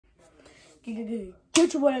Get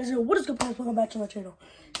your boy Ezra. What is good, guys? Welcome back to my channel.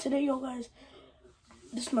 Today, yo, guys,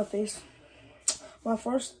 this is my face. My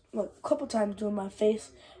first, couple times doing my face.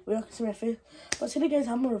 We don't see my face. But today, guys,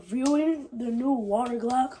 I'm reviewing the new water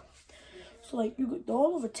Glock. So, they're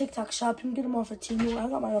all over TikTok shop. You can get them off of Temu. I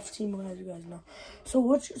got mine off of Temu, as you guys know. So,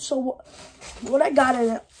 what I got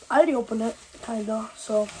in it, I already opened it, kind of.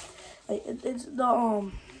 So, it's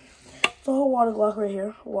the whole water Glock right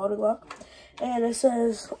here. Water Glock. And it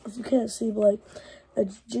says, if you can't see, but a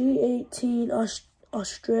G18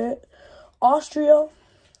 Austria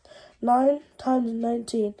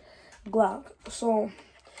 9x19 Glock. So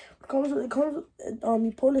it comes with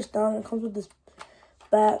you pull this down. It comes with this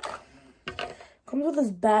back. Comes with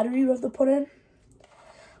this battery you have to put in.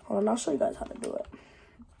 Hold on, I'll show you guys how to do it.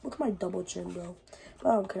 Look at my double chin, bro. But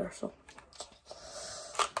I don't care.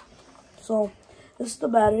 So this is the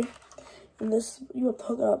battery. And this, you have to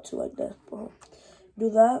hook it up to like this. Do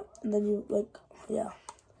that, and then you, you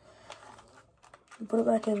put it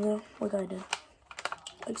back in there, like I did.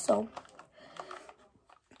 Like so.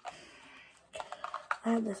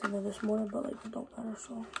 I had this in there this morning, but, it don't matter,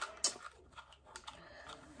 so.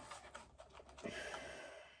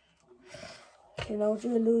 Okay, now what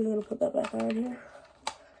you're gonna do is you're gonna put that back on here.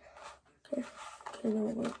 Okay, then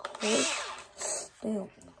we're gonna close. Damn.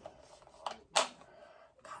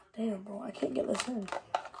 Damn, bro, I can't get this in.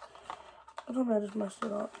 I thought I just messed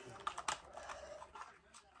it up.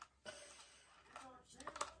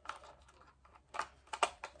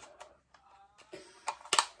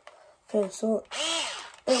 Okay, so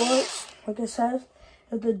it works, like it says.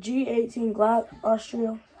 It's the G18 Glock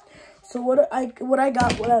Austria. So what I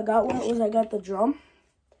got was I got the drum.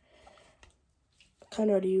 Kind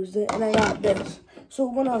of already used it, and I got this. So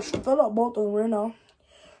I'm gonna fill up both of them right now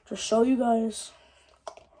to show you guys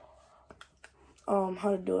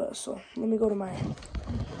how to do it. So let me go to my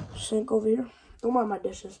sink over here. Don't mind my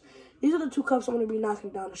dishes. These are the two cups I'm gonna be knocking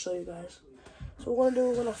down to show you guys. So what we're gonna do,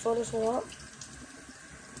 we're gonna fill this one up.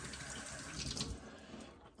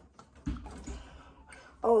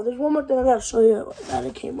 Oh, there's one more thing I gotta show you that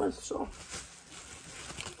it came with. So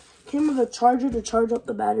it came with a charger to charge up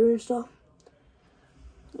the battery and stuff.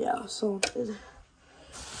 Yeah, so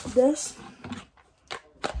this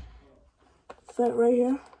fit right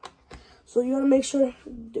here. So you gotta make sure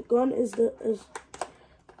the gun is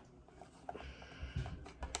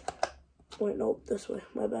wait, nope, this way,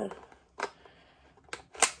 my bad.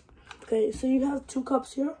 Okay, so you have two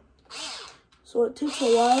cups here. So it takes a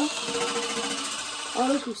while. I don't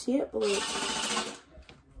know if you see it, but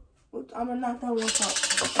I'm gonna knock that one cup.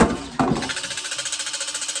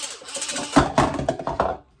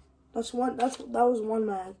 That was one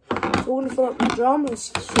mag. So we're gonna fill up the drum and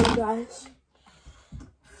show you guys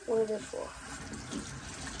what it is for.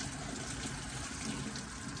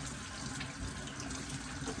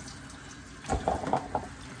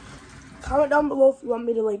 Comment down below if you want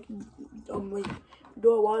me to do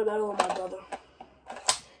a water battle with my brother.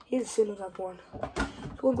 He's sitting in that one.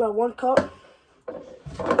 So we'll grab one cup.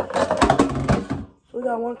 So we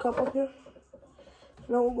got one cup up here.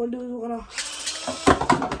 Now what we're gonna do is we're gonna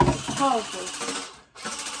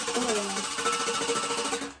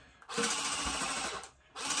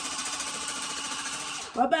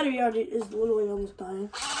my battery already is literally almost dying.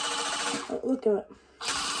 Look at it.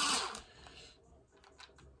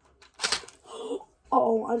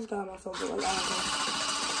 Oh, I just got myself a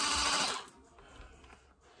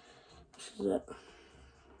This is it.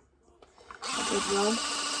 Okay, drum.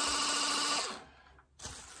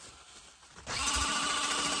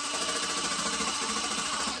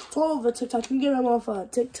 It's all over TikTok. You can get them off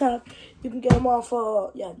TikTok. You can get them off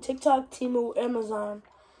TikTok, Temu, Amazon.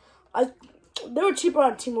 They were cheaper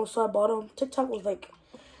on Temu, so I bought them. TikTok was like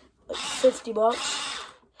 $50.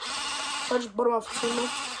 So I just bought them off Temu.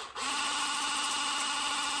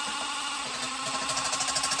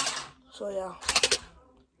 So yeah.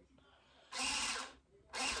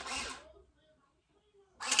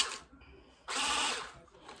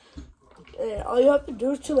 And all you have to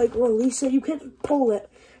do is to release it. You can't pull it.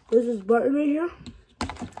 There's this button right here.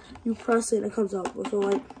 You press it and it comes out. So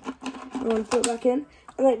you want to put it back in.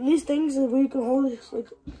 And these things is where you can hold it like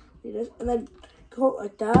this, and then hold it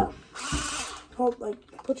like that. Hold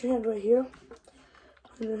put your hand right here.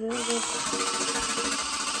 Put your hand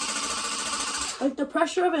the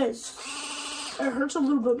pressure of it hurts a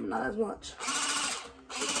little bit, but not as much.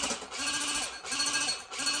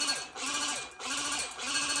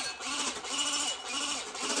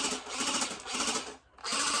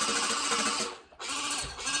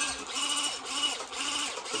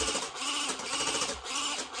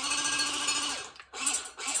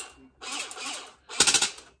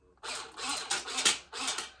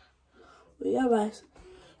 yeah, guys.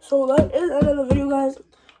 So that is the end of the video, guys.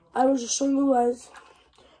 I was just showing you guys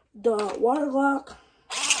the water Glock.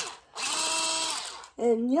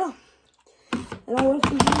 And yeah. And I want to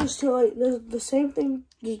do this to, like, the same thing,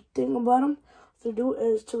 the thing about them to do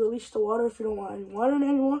is to release the water if you don't want any water in it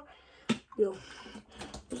anymore.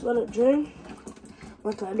 Just let it drain.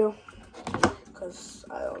 What I do, because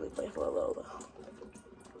I only play for a little bit.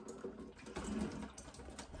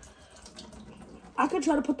 I could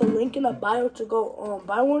try to put the link in the bio to go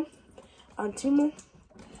buy one on Temu.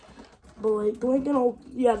 But like the link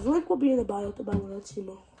the link will be in the bio to buy one on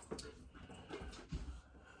Temu.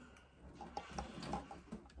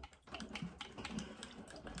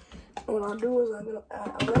 What I'll do is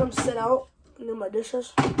I'll let them sit out in my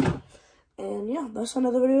dishes. And yeah, that's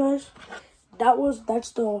another video, guys.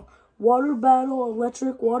 That's the water battle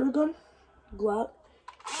electric water gun Glock.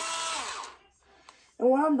 And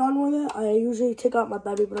when I'm done with it, I usually take out my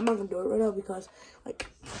battery, but I'm not gonna do it right now because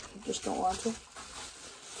like I just don't want to.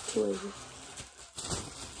 Too lazy.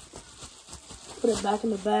 Put it back in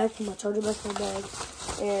the bag, put my charger back in the bag,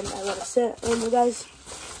 and I let it sit. And you guys,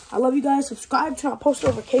 I love you guys. Subscribe, turn on post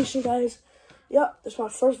notifications, guys. Yeah, this is my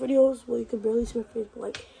first videos. Well, you can barely see my face, but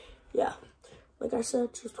like, yeah. Like I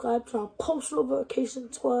said, subscribe to our post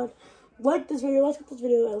notification squad. Like this video. Let's get this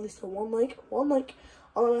video at least to 1 like. 1 like.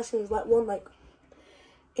 All I'm asking is like 1 like.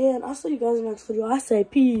 And I'll see you guys in the next video. I say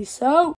peace out.